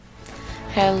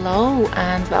Hello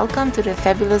and welcome to the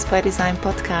Fabulous by Design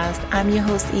podcast. I'm your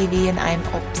host Evie and I'm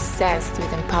obsessed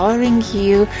with empowering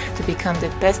you to become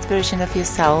the best version of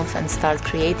yourself and start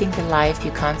creating the life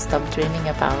you can't stop dreaming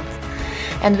about.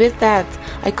 And with that,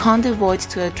 I can't avoid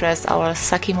to address our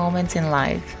sucky moments in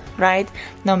life, right?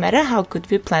 No matter how good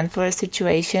we plan for a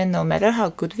situation, no matter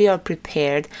how good we are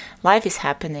prepared, life is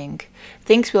happening.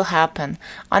 Things will happen.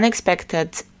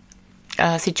 Unexpected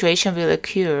situation will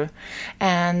occur.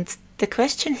 And the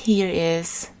question here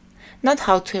is not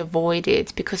how to avoid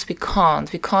it, because we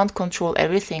can't control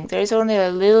everything. There is only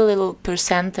a little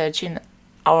percentage in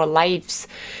our lives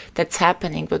that's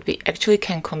happening, but we actually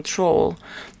can control.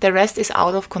 The rest is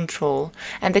out of control.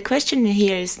 And the question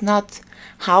here is not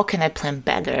how can I plan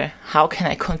better, how can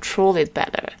I control it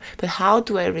better, but how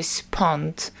do I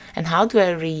respond and how do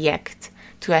I react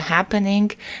to a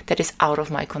happening that is out of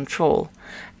my control.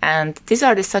 And these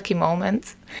are the sucky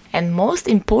moments. And most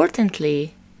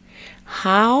importantly,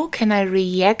 how can I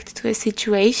react to a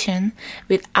situation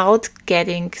without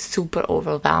getting super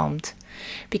overwhelmed?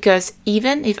 Because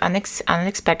even if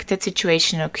unexpected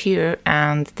situation occur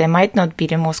and they might not be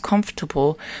the most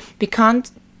comfortable, we can't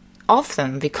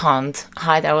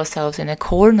hide ourselves in a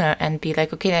corner and be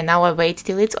like, okay, now I wait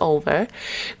till it's over.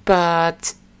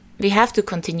 But we have to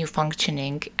continue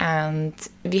functioning, and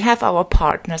we have our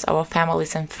partners, our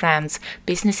families and friends,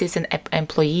 businesses and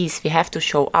employees. We have to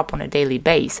show up on a daily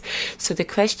basis. So the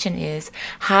question is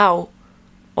how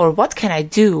or what can I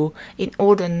do in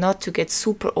order not to get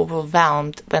super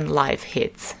overwhelmed when life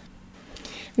hits?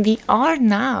 We are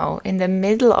now in the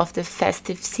middle of the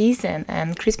festive season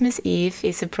and Christmas Eve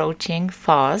is approaching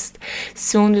fast.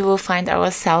 Soon we will find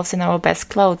ourselves in our best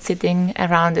clothes sitting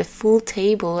around a full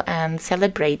table and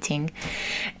celebrating.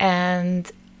 And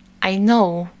I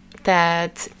know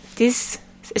that this,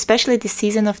 especially this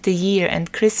season of the year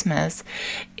and Christmas,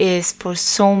 is for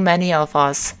so many of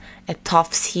us a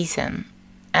tough season.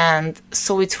 And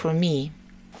so it's for me.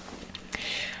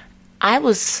 I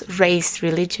was raised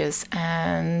religious,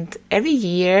 and every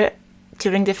year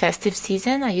during the festive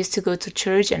season I used to go to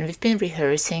church, and we've been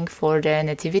rehearsing for the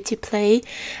nativity play,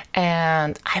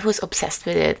 and I was obsessed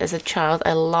with it as a child.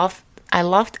 I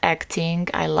loved acting,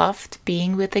 I loved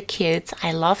being with the kids,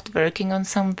 I loved working on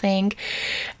something,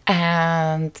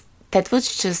 and that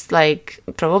was just like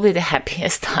probably the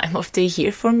happiest time of the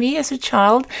year for me as a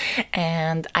child.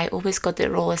 And I always got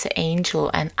the role as an angel,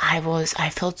 and I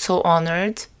felt so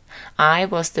honored. I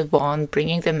was the one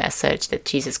bringing the message that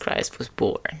Jesus Christ was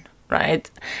born, right?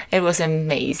 It was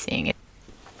amazing.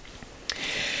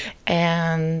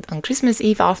 And on Christmas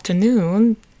Eve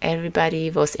afternoon, everybody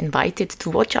was invited to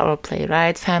watch our play,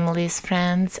 right? Families,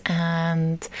 friends,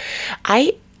 and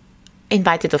I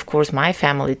invited, of course, my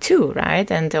family too, right?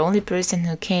 And the only person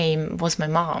who came was my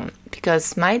mom,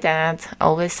 because my dad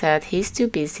always said he's too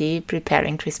busy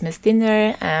preparing Christmas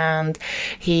dinner and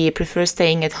he prefers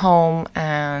staying at home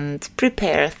and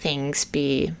prepare things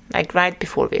like right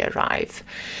before we arrive.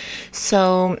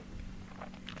 So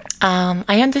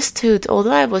I understood,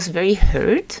 although I was very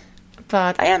hurt,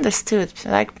 but I understood,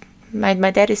 like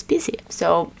my dad is busy.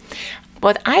 So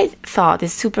what I thought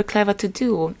is super clever to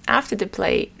do after the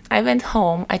play, I went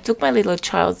home, I took my little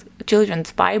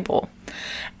children's Bible,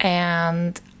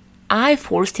 and I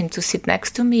forced him to sit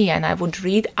next to me, and I would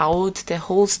read out the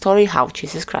whole story, how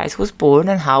Jesus Christ was born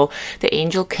and how the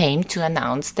angel came to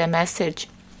announce the message.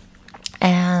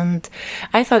 And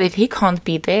I thought if he can't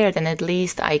be there, then at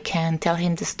least I can tell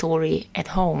him the story at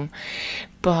home.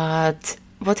 But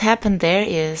what happened there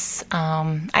is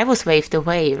I was waved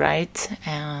away, right?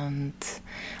 And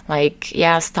like,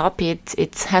 yeah, stop it.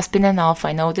 It has been enough.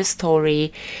 I know the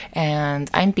story and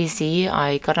I'm busy.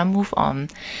 I gotta move on.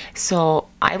 So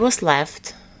I was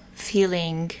left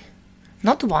feeling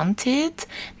not wanted,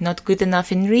 not good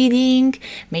enough in reading.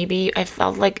 Maybe I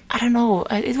felt like, I don't know,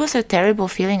 it was a terrible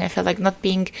feeling. I felt like not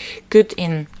being good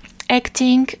in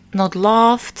acting, not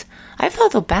loved. I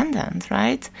felt abandoned,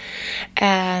 right?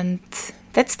 And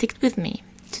that stuck with me.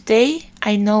 Today,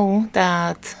 I know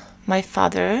that my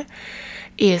father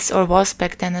is or was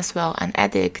back then as well an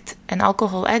addict, an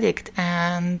alcohol addict,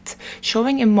 and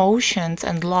showing emotions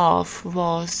and love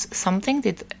was something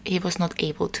that he was not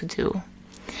able to do.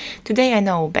 Today I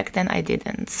know, back then I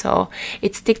didn't, so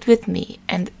it stuck with me.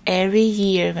 And every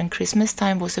year when Christmas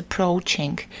time was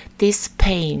approaching, this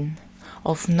pain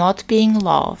of not being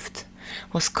loved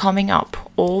was coming up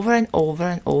over and over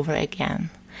and over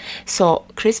again. So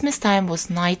Christmas time was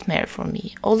nightmare for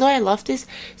me. Although I love this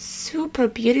super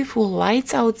beautiful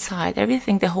lights outside,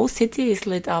 everything, the whole city is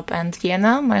lit up, and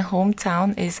Vienna, my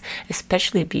hometown, is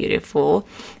especially beautiful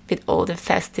with all the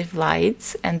festive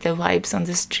lights and the vibes on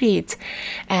the street.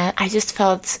 And I just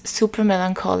felt super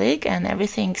melancholic, and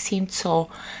everything seemed so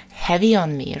heavy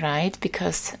on me, right?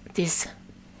 Because this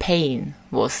pain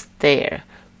was there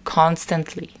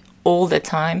constantly, all the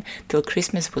time, till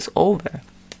Christmas was over.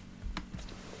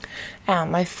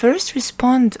 And my first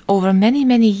response over many,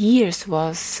 many years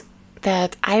was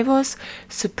that I was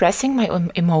suppressing my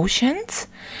own emotions.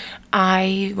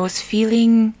 I was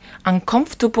feeling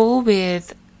uncomfortable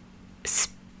with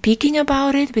speaking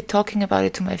about it, with talking about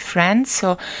it to my friends.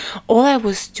 So all I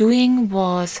was doing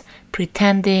was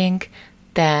pretending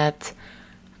that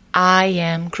I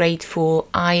am grateful,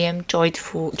 I am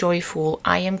joyful,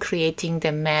 I am creating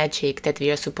the magic that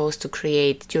we are supposed to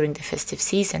create during the festive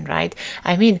season, right?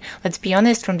 I mean, let's be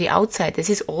honest, from the outside, this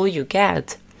is all you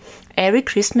get. Every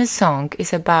Christmas song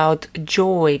is about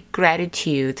joy,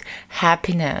 gratitude,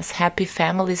 happiness, happy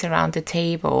families around the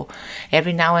table.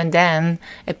 Every now and then,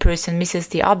 a person misses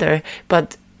the other,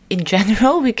 but in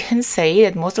general, we can say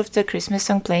that most of the Christmas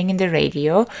songs playing in the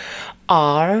radio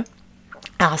are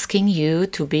asking you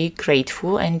to be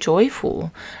grateful and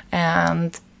joyful.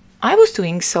 And I was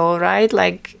doing so, right?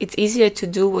 Like, it's easier to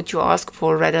do what you ask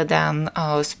for rather than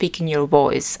speaking your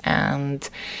voice and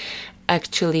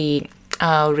actually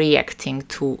reacting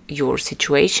to your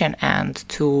situation and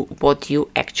to what you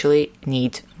actually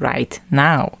need right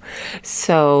now.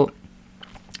 So,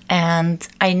 and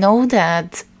I know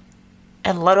that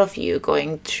a lot of you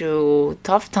going through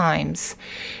tough times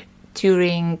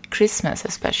during Christmas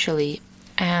especially.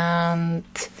 And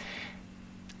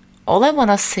all I want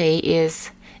to say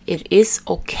is, it is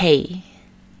okay.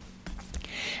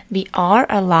 We are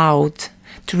allowed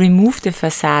to remove the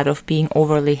facade of being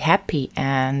overly happy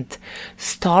and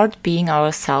start being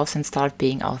ourselves and start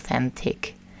being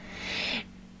authentic.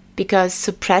 Because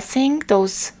suppressing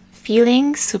those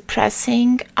feelings,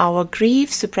 suppressing our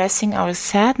grief, suppressing our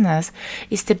sadness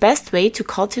is the best way to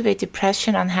cultivate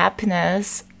depression,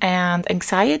 unhappiness, and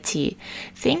anxiety.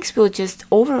 Things will just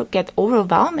get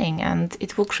overwhelming, and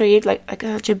it will create like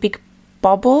such a big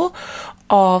bubble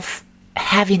of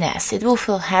heaviness. It will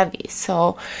feel heavy.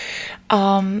 So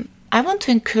I want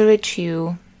to encourage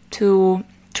you to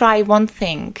try one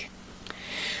thing.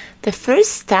 The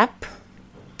first step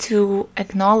to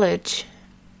acknowledge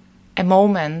a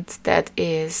moment that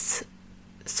is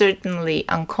certainly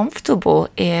uncomfortable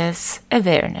is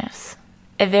awareness.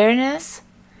 Awareness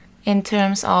in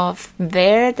terms of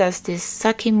where is this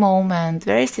sucky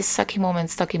moment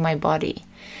stuck in my body?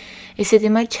 Is it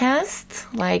in my chest?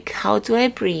 Like, how do I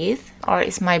breathe? Or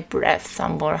is my breath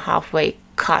somewhere halfway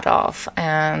cut off?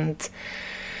 And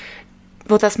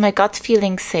what does my gut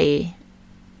feeling say?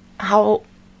 How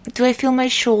do I feel my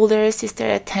shoulders? Is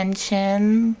there a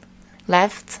tension?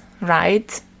 Left,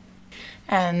 right?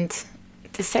 And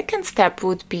the second step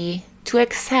would be to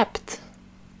accept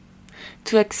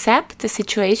the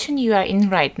situation you are in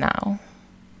right now.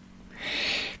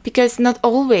 Because not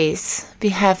always we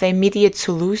have an immediate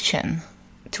solution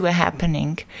to a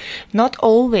happening. Not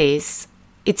always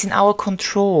it's in our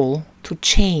control to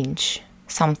change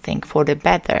something for the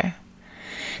better.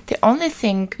 The only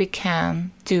thing we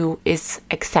can do is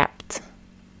accept.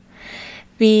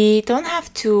 We don't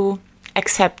have to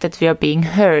accept that we are being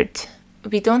hurt.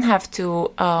 We don't have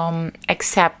to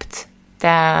accept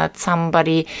that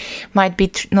somebody might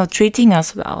be not treating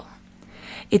us well.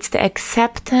 It's the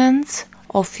acceptance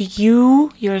of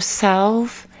you,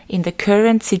 yourself, in the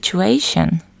current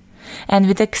situation. And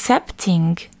with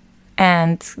accepting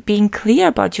and being clear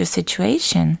about your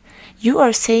situation, you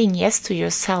are saying yes to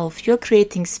yourself. You're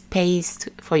creating space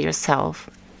for yourself.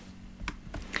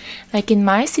 Like in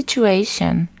my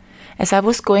situation, as I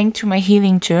was going through my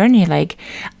healing journey, like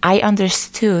I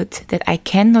understood that I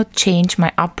cannot change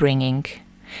my upbringing.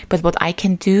 But what I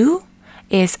can do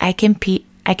is I can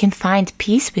find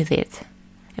peace with it,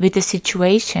 with the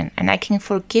situation, and I can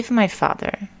forgive my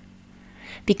father.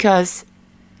 Because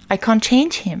I can't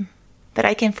change him, but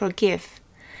I can forgive.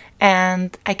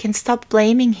 And I can stop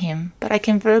blaming him, but I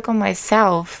can work on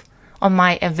myself, on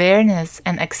my awareness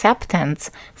and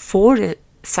acceptance for the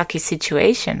sucky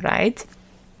situation, right?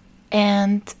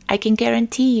 And I can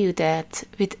guarantee you that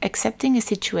with accepting a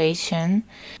situation,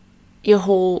 your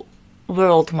whole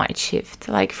world might shift.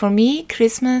 Like for me,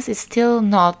 Christmas is still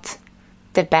not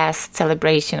the best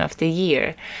celebration of the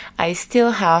year. I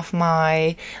still have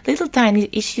my little tiny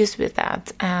issues with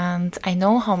that, and I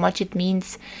know how much it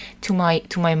means to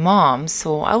my mom,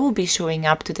 so I will be showing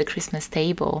up to the Christmas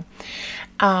table.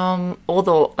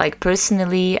 Although, like,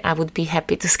 personally, I would be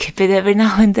happy to skip it every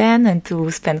now and then and to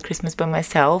spend Christmas by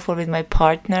myself or with my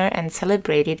partner and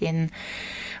celebrate it in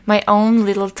my own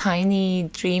little tiny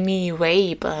dreamy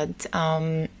way, but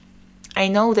I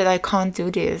know that I can't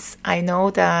do this. I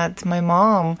know that my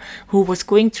mom, who was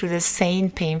going through the same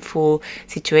painful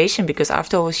situation, because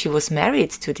after all, she was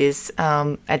married to this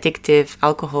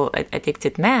alcohol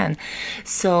addicted man.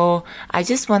 So I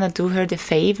just want to do her the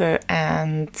favor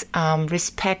and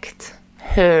respect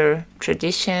her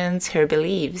traditions, her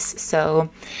beliefs. So,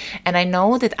 and I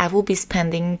know that I will be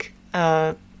spending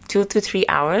 2 to 3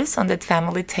 hours on that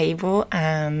family table,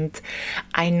 and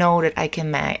I know that I can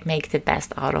make the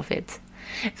best out of it.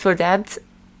 For that,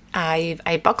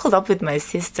 I buckled up with my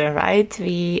sister, right?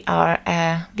 We are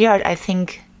I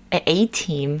think a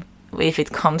A-team if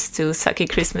it comes to sucky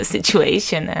Christmas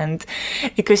situation, and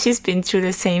because she's been through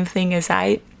the same thing as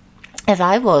I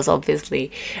was,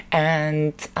 obviously.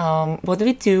 And what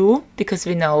we do, because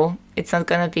we know it's not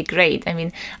gonna be great. I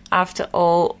mean, after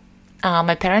all,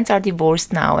 my parents are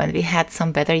divorced now, and we had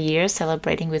some better years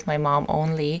celebrating with my mom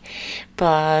only.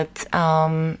 But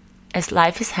as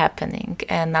life is happening,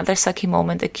 another sucky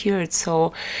moment occurred.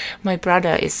 So my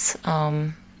brother is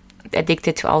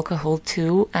addicted to alcohol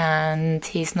too, and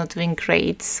he's not doing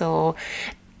great. So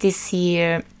this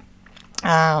year,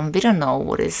 we don't know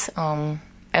what is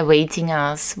awaiting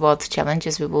us, what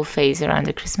challenges we will face around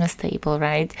the Christmas table,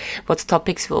 right? What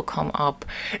topics will come up.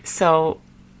 So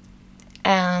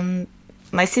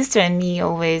my sister and me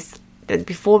always, that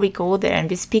before we go there, and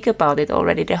we speak about it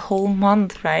already the whole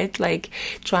month, right? Like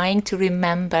trying to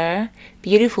remember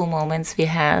beautiful moments we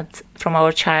had from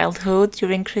our childhood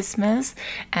during Christmas,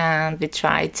 and we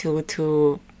try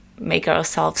to make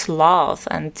ourselves laugh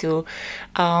and to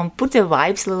put the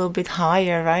vibes a little bit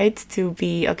higher, right? To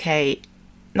be, okay,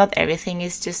 not everything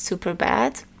is just super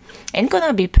bad. Ain't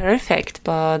gonna be perfect,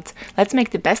 but let's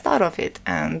make the best out of it.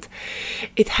 And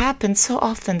it happened so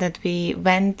often that we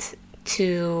went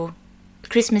to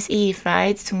Christmas Eve,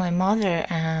 right, to my mother,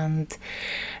 and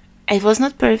it was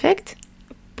not perfect,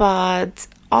 but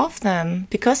often,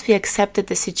 because we accepted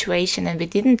the situation and we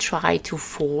didn't try to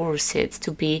force it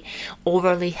to be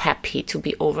overly happy, to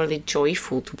be overly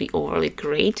joyful, to be overly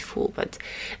grateful, but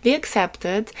we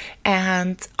accepted,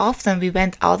 and often we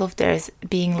went out of there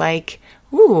being like,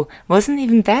 ooh, wasn't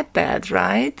even that bad,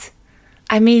 right?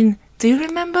 I mean, do you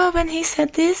remember when he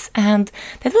said this? And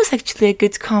that was actually a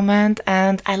good comment,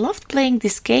 and I loved playing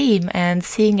this game and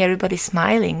seeing everybody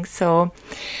smiling. So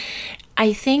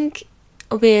I think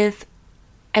with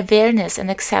awareness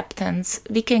and acceptance,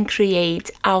 we can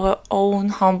create our own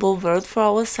humble world for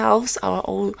ourselves,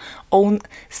 our own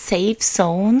safe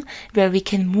zone where we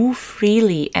can move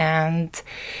freely, and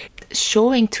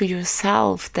showing to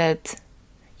yourself that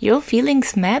your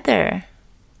feelings matter.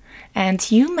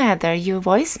 And you matter, your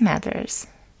voice matters.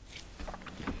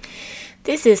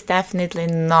 This is definitely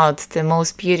not the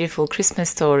most beautiful Christmas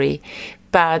story,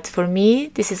 but for me,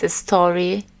 this is a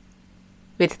story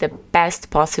with the best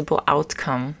possible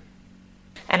outcome.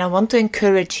 And I want to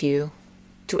encourage you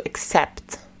to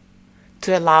accept,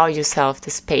 to allow yourself the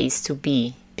space to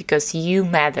be, because you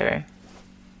matter.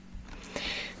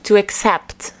 To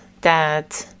accept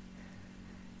that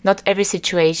not every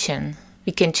situation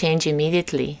we can change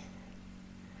immediately.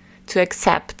 To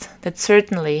accept that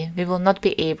certainly we will not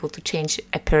be able to change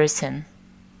a person.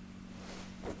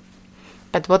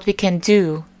 But what we can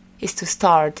do is to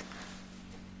start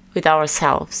with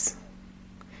ourselves.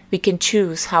 We can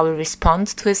choose how we respond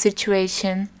to a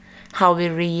situation, how we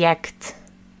react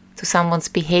to someone's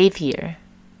behavior.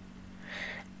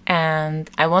 And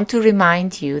I want to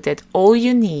remind you that all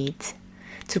you need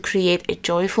to create a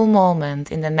joyful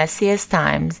moment in the messiest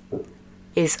times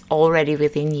is already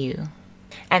within you.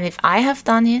 And if I have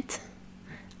done it,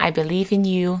 I believe in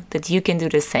you that you can do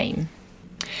the same.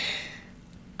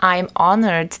 I'm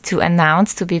honored to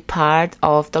announce to be part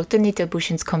of Dr. Nita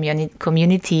Bushin's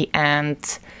community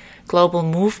and global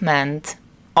movement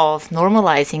of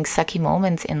normalizing sucky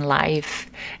moments in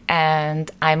life. And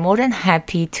I'm more than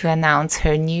happy to announce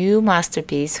her new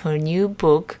masterpiece, her new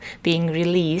book being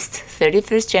released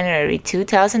 31st January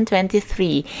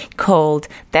 2023 called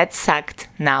That Sucked,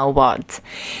 Now What?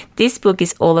 This book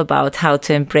is all about how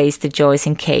to embrace the joys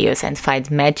in chaos and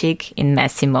find magic in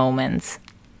messy moments.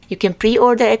 You can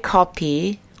pre-order a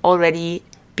copy already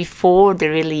before the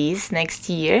release next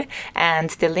year, and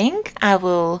the link I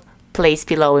will place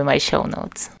below in my show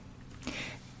notes.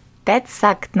 That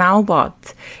sucked, now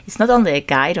what? It's not only a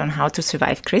guide on how to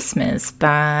survive Christmas,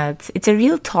 but it's a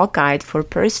real talk guide for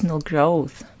personal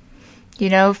growth. You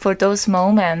know, for those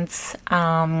moments,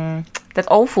 that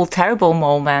awful, terrible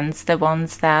moments, the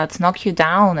ones that knock you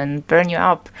down and burn you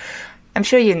up. I'm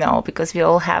sure you know, because we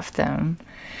all have them.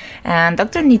 And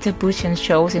Dr. Nita Bushin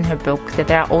shows in her book that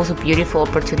there are also beautiful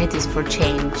opportunities for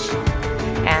change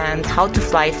and how to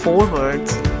fly forward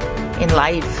in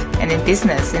life and in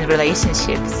business, in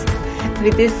relationships.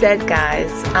 With this said,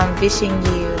 guys, I'm wishing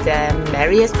you the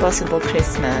merriest possible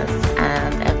Christmas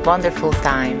and a wonderful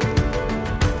time.